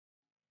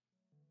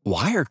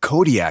Why are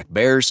Kodiak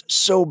bears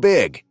so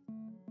big?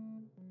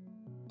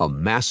 A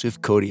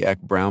massive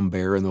Kodiak brown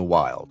bear in the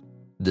wild,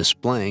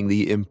 displaying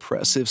the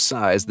impressive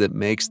size that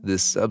makes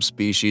this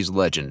subspecies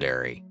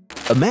legendary.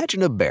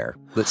 Imagine a bear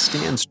that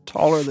stands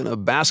taller than a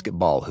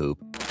basketball hoop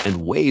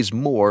and weighs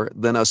more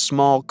than a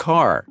small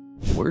car.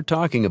 We're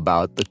talking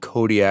about the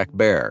Kodiak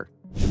bear,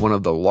 one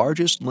of the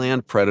largest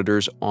land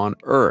predators on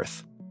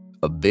Earth.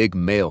 A big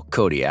male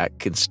Kodiak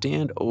can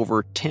stand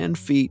over 10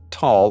 feet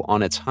tall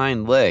on its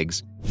hind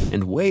legs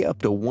and weigh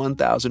up to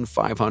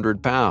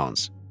 1,500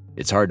 pounds.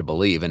 It's hard to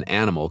believe an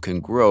animal can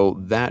grow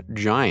that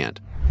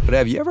giant. But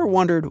have you ever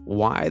wondered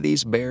why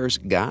these bears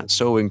got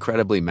so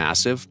incredibly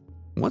massive?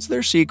 What's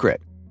their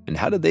secret? And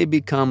how did they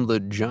become the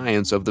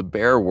giants of the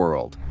bear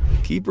world?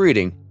 Keep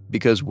reading,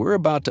 because we're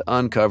about to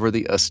uncover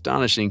the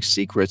astonishing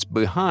secrets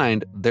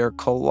behind their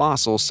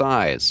colossal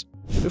size.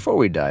 Before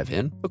we dive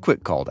in, a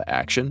quick call to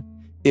action.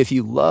 If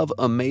you love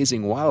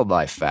amazing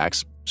wildlife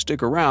facts,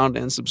 stick around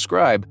and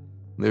subscribe.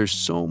 There's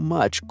so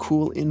much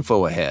cool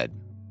info ahead.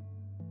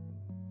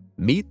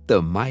 Meet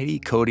the mighty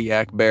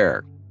Kodiak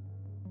bear.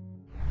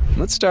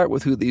 Let's start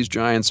with who these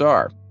giants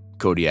are.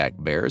 Kodiak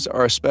bears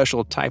are a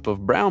special type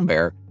of brown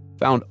bear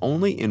found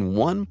only in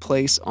one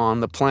place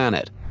on the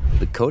planet,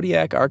 the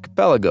Kodiak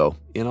Archipelago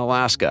in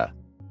Alaska.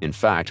 In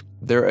fact,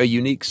 they're a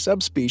unique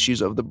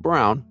subspecies of the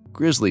brown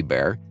grizzly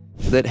bear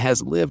that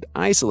has lived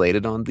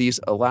isolated on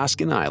these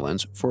Alaskan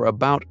islands for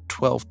about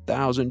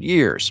 12,000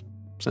 years,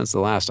 since the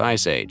last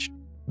ice age.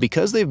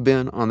 Because they've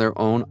been on their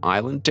own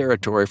island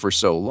territory for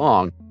so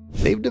long,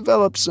 they've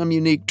developed some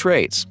unique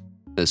traits,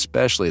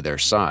 especially their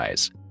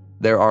size.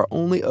 There are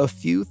only a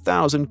few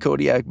thousand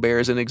Kodiak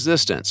bears in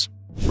existence,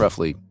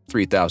 roughly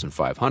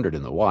 3,500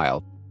 in the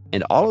wild,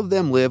 and all of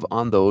them live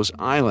on those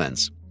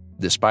islands.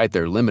 Despite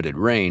their limited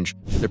range,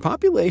 their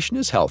population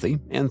is healthy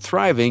and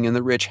thriving in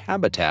the rich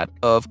habitat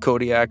of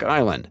Kodiak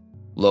Island.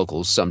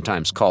 Locals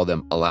sometimes call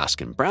them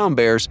Alaskan brown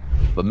bears,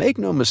 but make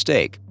no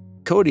mistake,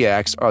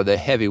 Kodiaks are the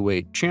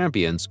heavyweight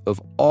champions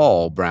of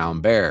all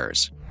brown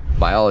bears.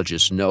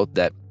 Biologists note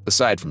that,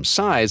 aside from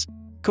size,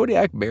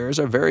 Kodiak bears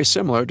are very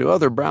similar to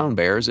other brown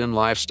bears in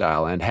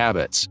lifestyle and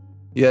habits.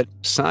 Yet,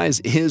 size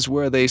is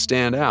where they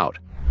stand out.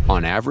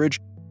 On average,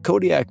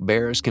 Kodiak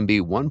bears can be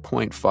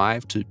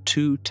 1.5 to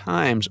 2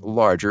 times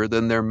larger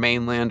than their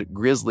mainland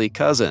grizzly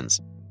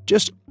cousins.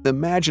 Just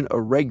imagine a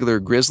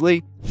regular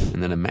grizzly,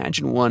 and then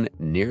imagine one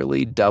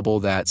nearly double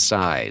that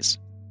size.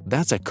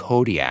 That's a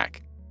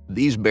Kodiak.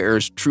 These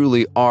bears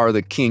truly are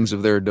the kings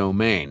of their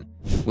domain,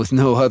 with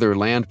no other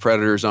land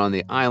predators on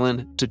the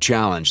island to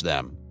challenge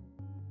them.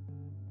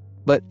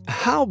 But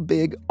how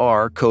big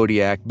are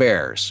Kodiak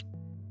bears?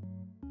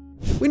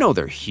 We know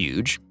they're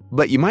huge,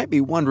 but you might be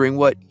wondering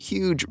what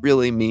huge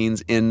really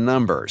means in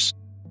numbers.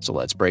 So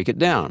let's break it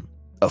down.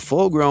 A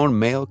full-grown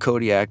male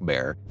Kodiak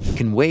bear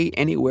can weigh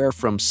anywhere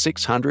from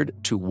 600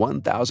 to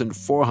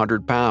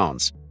 1,400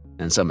 pounds,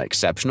 and some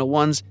exceptional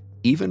ones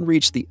even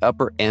reach the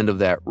upper end of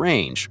that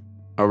range,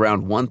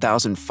 around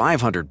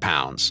 1,500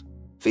 pounds.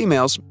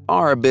 Females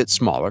are a bit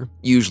smaller,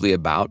 usually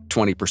about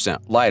 20%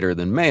 lighter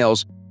than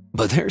males,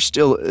 but they're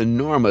still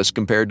enormous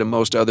compared to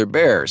most other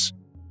bears.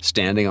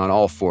 Standing on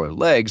all 4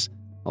 legs,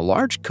 a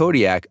large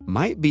Kodiak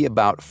might be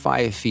about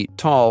 5 feet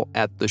tall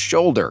at the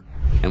shoulder,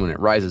 and when it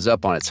rises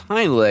up on its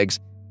hind legs,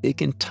 it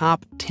can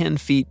top 10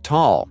 feet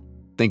tall.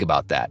 Think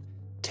about that.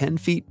 10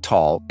 feet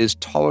tall is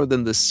taller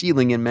than the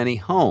ceiling in many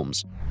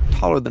homes,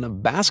 taller than a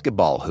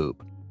basketball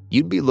hoop.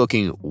 You'd be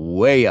looking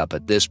way up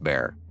at this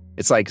bear.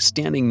 It's like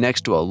standing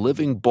next to a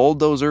living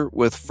bulldozer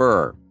with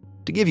fur.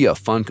 To give you a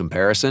fun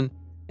comparison,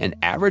 an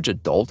average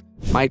adult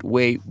might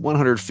weigh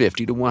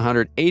 150 to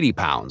 180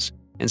 pounds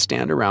and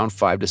stand around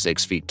 5 to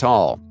 6 feet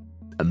tall.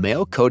 A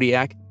male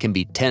Kodiak can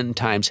be 10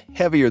 times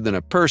heavier than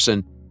a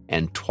person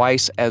and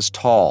twice as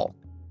tall.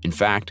 In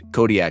fact,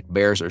 Kodiak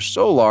bears are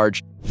so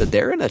large that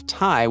they're in a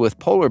tie with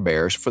polar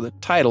bears for the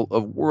title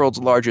of world's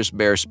largest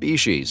bear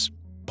species.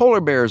 Polar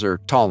bears are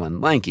tall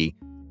and lanky,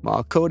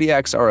 while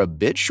Kodiaks are a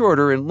bit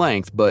shorter in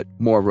length but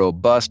more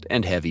robust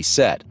and heavy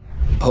set.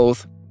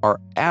 Both are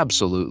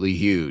absolutely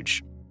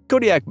huge.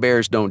 Kodiak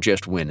bears don't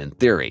just win in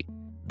theory,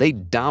 they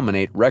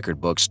dominate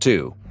record books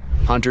too.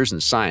 Hunters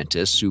and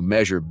scientists who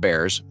measure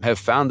bears have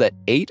found that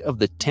 8 of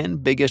the 10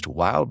 biggest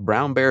wild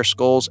brown bear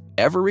skulls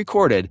ever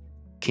recorded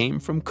came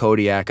from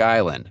Kodiak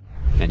Island.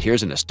 And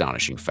here's an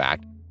astonishing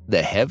fact.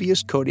 The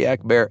heaviest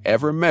Kodiak bear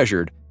ever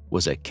measured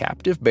was a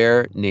captive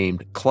bear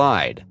named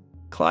Clyde.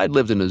 Clyde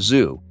lived in a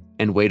zoo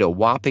and weighed a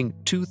whopping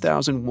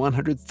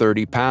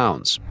 2,130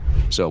 pounds.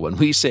 So when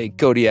we say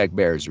Kodiak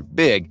bears are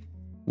big,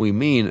 we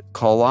mean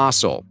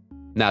colossal.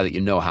 Now that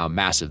you know how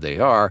massive they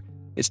are,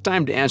 it's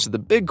time to answer the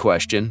big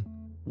question: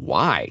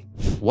 why?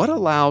 What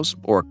allows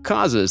or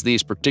causes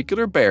these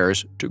particular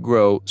bears to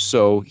grow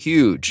so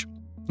huge?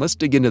 Let's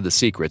dig into the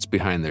secrets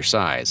behind their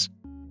size.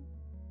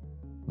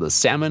 The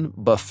salmon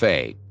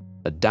buffet,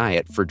 a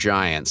diet for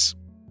giants.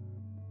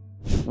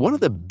 One of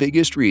the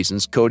biggest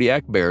reasons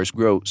Kodiak bears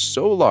grow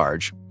so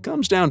large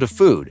comes down to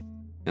food,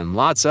 and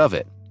lots of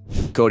it.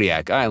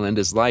 Kodiak Island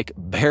is like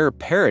bear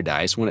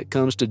paradise when it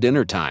comes to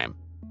dinner time.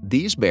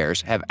 These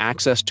bears have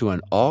access to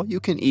an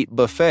all-you-can-eat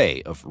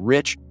buffet of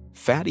rich,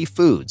 fatty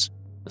foods,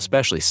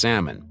 especially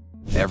salmon.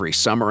 Every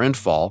summer and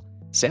fall,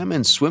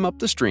 salmon swim up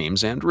the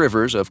streams and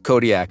rivers of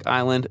Kodiak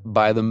Island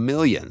by the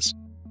millions,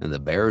 and the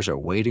bears are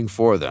waiting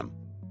for them.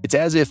 It's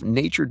as if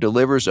nature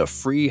delivers a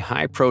free,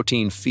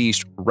 high-protein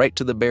feast right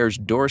to the bears'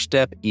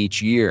 doorstep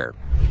each year.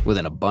 With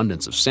an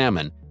abundance of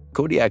salmon,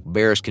 Kodiak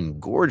bears can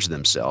gorge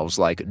themselves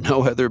like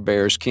no other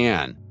bears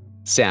can.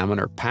 Salmon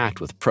are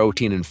packed with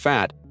protein and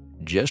fat,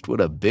 just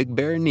what a big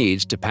bear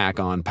needs to pack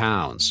on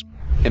pounds.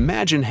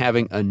 Imagine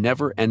having a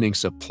never-ending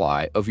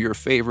supply of your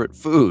favorite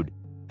food.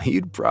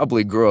 You'd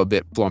probably grow a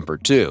bit plumper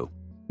too.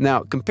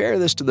 Now compare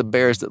this to the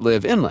bears that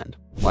live inland,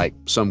 like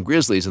some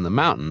grizzlies in the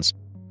mountains,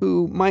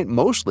 who might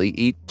mostly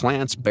eat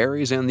plants,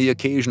 berries, and the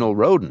occasional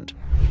rodent.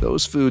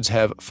 Those foods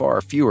have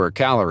far fewer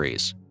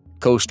calories.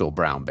 Coastal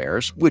brown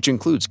bears, which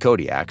includes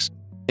Kodiaks,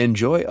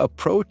 enjoy a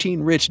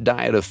protein-rich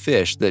diet of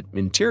fish that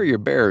interior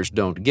bears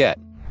don't get,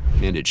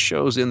 and it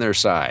shows in their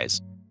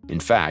size. In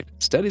fact,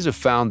 studies have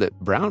found that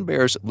brown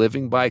bears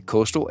living by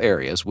coastal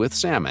areas with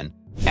salmon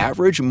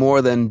average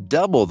more than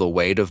double the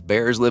weight of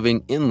bears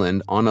living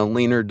inland on a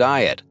leaner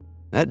diet.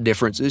 That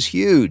difference is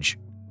huge.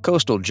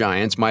 Coastal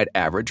giants might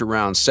average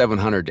around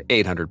 700 to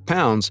 800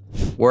 pounds,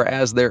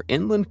 whereas their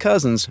inland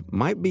cousins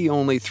might be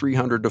only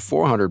 300 to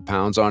 400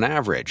 pounds on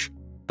average.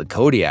 The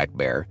Kodiak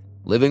bear,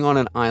 living on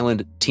an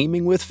island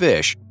teeming with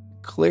fish,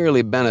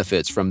 clearly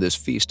benefits from this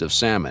feast of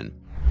salmon.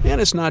 And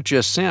it's not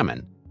just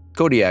salmon.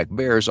 Kodiak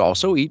bears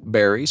also eat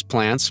berries,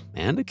 plants,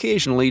 and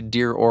occasionally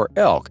deer or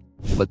elk,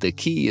 but the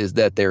key is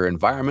that their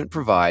environment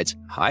provides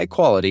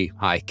high-quality,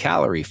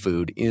 high-calorie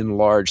food in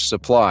large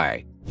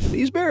supply.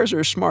 These bears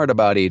are smart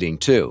about eating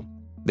too.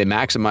 They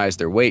maximize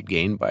their weight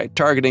gain by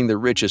targeting the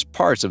richest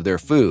parts of their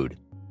food.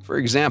 For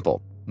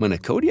example, when a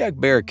Kodiak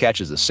bear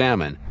catches a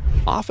salmon,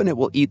 often it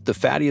will eat the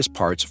fattiest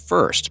parts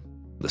first,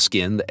 the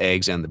skin, the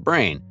eggs, and the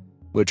brain,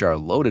 which are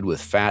loaded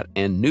with fat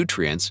and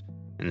nutrients,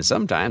 and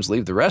sometimes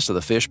leave the rest of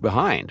the fish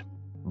behind.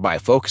 By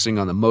focusing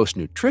on the most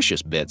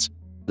nutritious bits,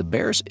 the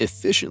bears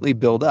efficiently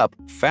build up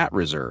fat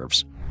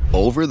reserves.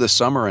 Over the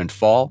summer and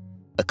fall,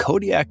 a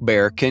Kodiak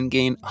bear can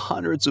gain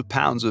hundreds of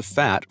pounds of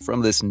fat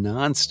from this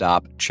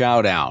non-stop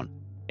chow down.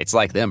 It's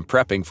like them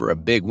prepping for a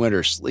big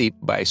winter sleep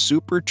by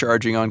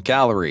supercharging on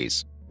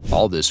calories.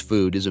 All this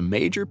food is a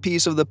major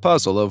piece of the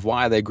puzzle of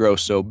why they grow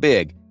so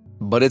big,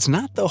 but it's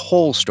not the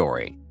whole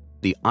story.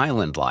 The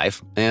island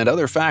life and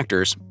other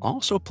factors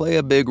also play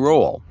a big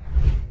role.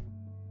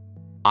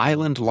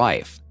 Island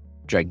life,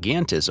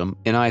 gigantism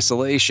in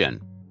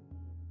isolation.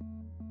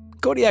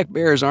 Kodiak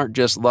bears aren't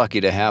just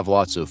lucky to have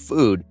lots of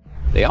food,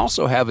 they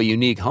also have a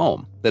unique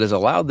home that has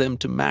allowed them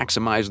to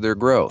maximize their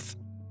growth.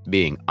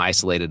 Being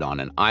isolated on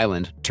an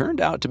island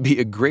turned out to be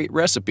a great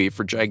recipe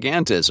for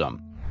gigantism.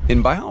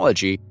 In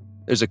biology,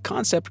 there's a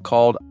concept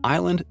called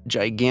island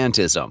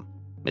gigantism.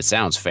 It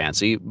sounds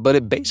fancy, but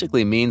it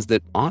basically means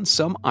that on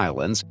some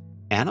islands,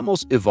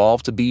 animals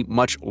evolve to be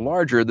much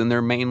larger than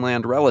their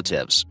mainland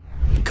relatives.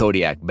 The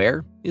Kodiak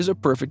bear is a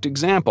perfect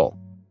example.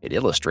 It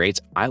illustrates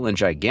island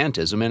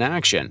gigantism in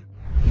action.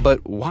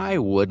 But why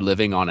would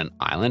living on an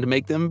island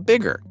make them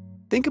bigger?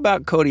 Think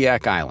about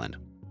Kodiak Island.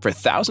 For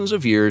thousands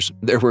of years,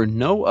 there were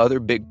no other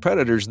big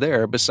predators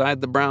there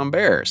beside the brown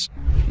bears.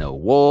 No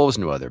wolves,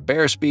 no other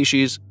bear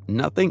species,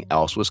 nothing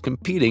else was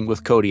competing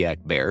with Kodiak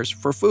bears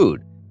for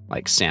food,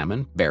 like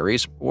salmon,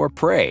 berries, or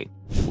prey.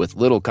 With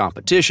little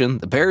competition,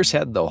 the bears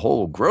had the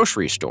whole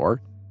grocery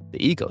store, the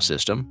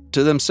ecosystem,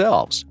 to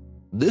themselves.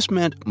 This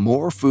meant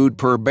more food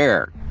per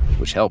bear,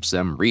 which helps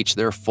them reach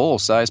their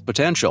full-size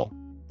potential.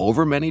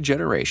 Over many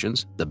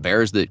generations, the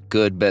bears that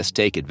could best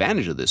take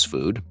advantage of this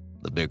food,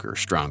 the bigger,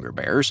 stronger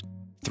bears,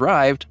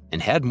 thrived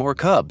and had more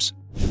cubs.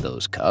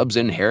 Those cubs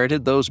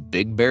inherited those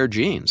big bear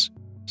genes.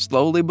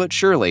 Slowly but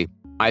surely,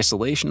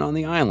 isolation on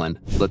the island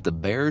let the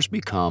bears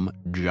become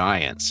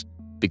giants,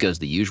 because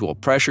the usual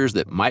pressures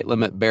that might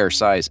limit bear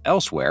size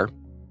elsewhere,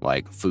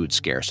 like food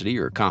scarcity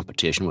or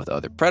competition with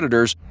other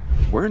predators,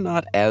 were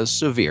not as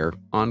severe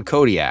on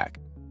Kodiak.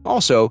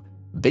 Also,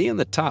 being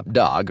the top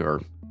dog,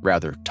 or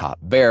rather top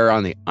bear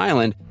on the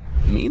island,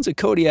 means a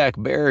Kodiak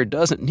bear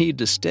doesn't need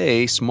to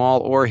stay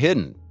small or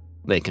hidden.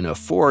 They can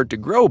afford to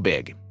grow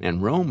big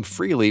and roam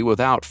freely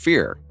without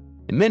fear.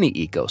 In many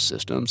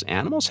ecosystems,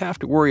 animals have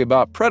to worry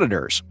about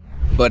predators,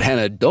 but an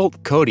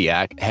adult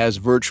Kodiak has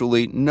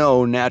virtually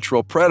no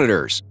natural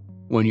predators.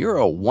 When you're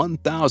a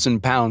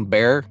 1,000-pound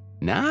bear,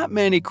 not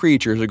many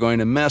creatures are going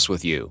to mess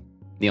with you.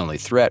 The only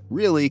threat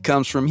really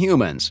comes from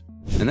humans,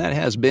 and that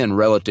has been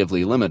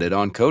relatively limited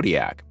on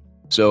Kodiak.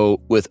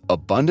 So, with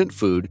abundant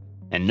food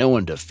and no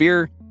one to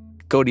fear,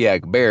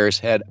 Kodiak bears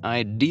had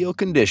ideal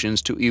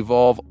conditions to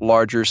evolve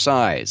larger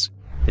size.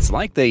 It's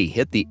like they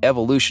hit the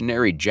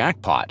evolutionary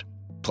jackpot.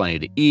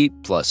 Plenty to eat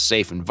plus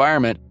safe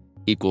environment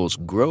equals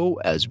grow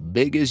as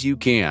big as you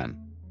can.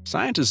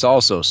 Scientists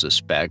also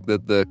suspect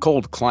that the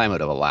cold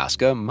climate of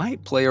Alaska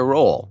might play a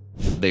role.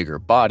 Bigger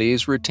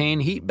bodies retain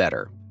heat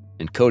better,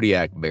 and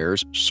Kodiak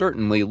bears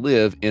certainly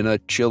live in a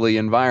chilly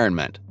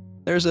environment.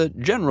 There's a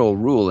general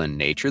rule in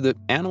nature that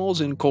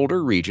animals in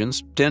colder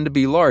regions tend to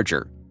be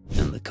larger,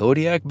 and the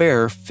Kodiak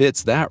bear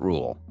fits that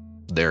rule.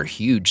 Their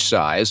huge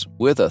size,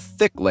 with a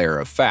thick layer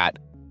of fat,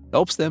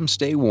 helps them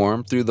stay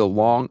warm through the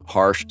long,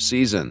 harsh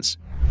seasons.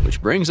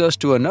 Which brings us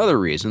to another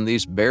reason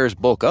these bears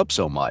bulk up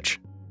so much: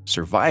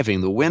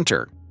 surviving the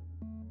winter.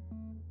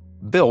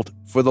 Built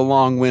for the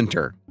long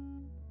winter.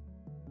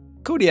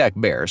 Kodiak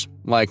bears,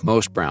 like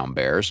most brown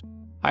bears,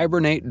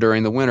 hibernate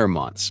during the winter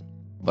months.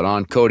 But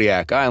on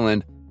Kodiak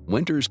Island,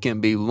 winters can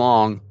be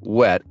long,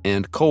 wet,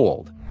 and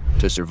cold.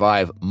 To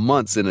survive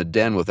months in a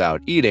den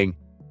without eating,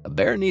 a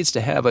bear needs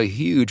to have a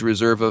huge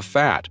reserve of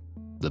fat.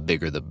 The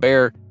bigger the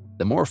bear,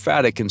 the more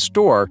fat it can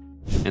store,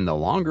 and the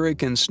longer it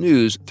can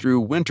snooze through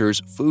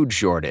winter's food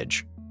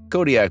shortage.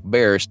 Kodiak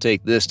bears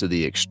take this to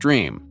the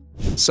extreme.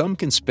 Some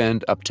can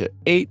spend up to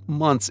 8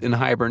 months in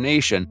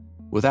hibernation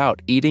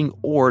without eating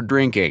or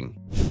drinking.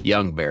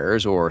 Young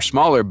bears or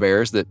smaller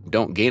bears that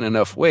don't gain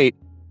enough weight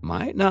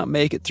might not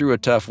make it through a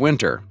tough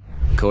winter.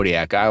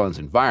 Kodiak Island's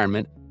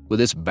environment,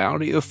 with its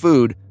bounty of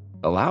food,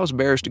 allows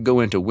bears to go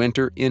into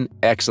winter in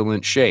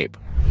excellent shape.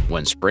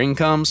 When spring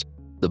comes,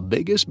 the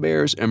biggest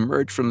bears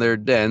emerge from their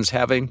dens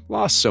having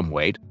lost some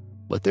weight,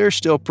 but they're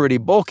still pretty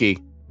bulky,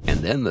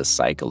 and then the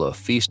cycle of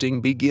feasting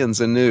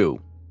begins anew.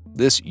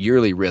 This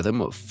yearly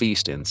rhythm of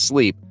feast and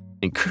sleep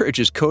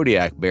encourages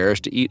Kodiak bears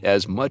to eat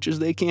as much as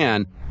they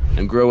can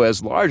and grow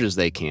as large as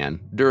they can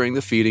during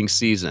the feeding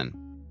season.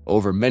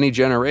 Over many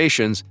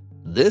generations,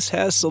 this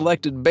has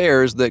selected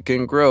bears that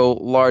can grow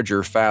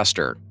larger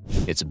faster.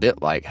 It's a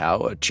bit like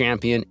how a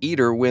champion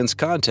eater wins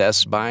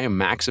contests by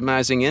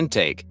maximizing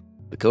intake.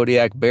 The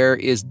Kodiak bear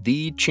is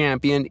the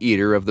champion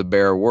eater of the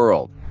bear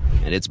world,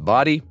 and its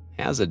body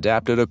has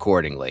adapted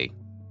accordingly.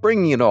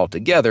 Bringing it all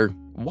together,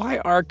 why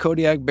are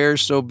Kodiak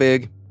bears so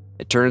big?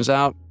 It turns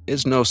out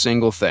it's no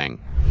single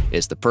thing.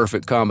 It's the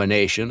perfect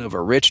combination of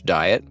a rich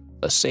diet,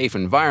 a safe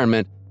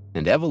environment,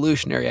 and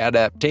evolutionary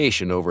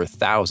adaptation over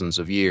thousands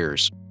of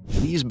years.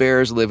 These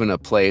bears live in a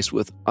place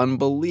with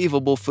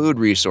unbelievable food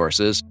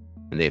resources,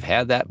 and they've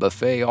had that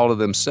buffet all to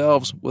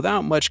themselves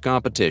without much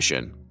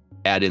competition.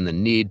 Add in the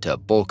need to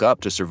bulk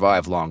up to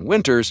survive long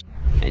winters,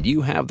 and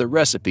you have the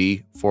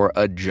recipe for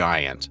a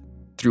giant.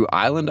 Through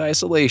island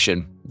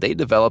isolation, they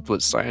developed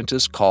what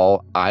scientists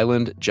call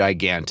island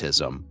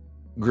gigantism,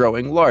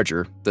 growing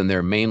larger than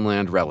their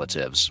mainland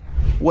relatives.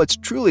 What's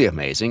truly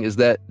amazing is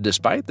that,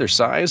 despite their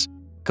size,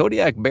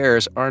 Kodiak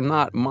bears are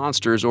not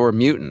monsters or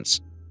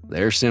mutants.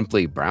 They're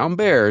simply brown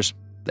bears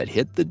that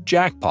hit the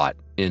jackpot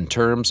in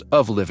terms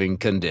of living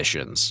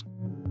conditions.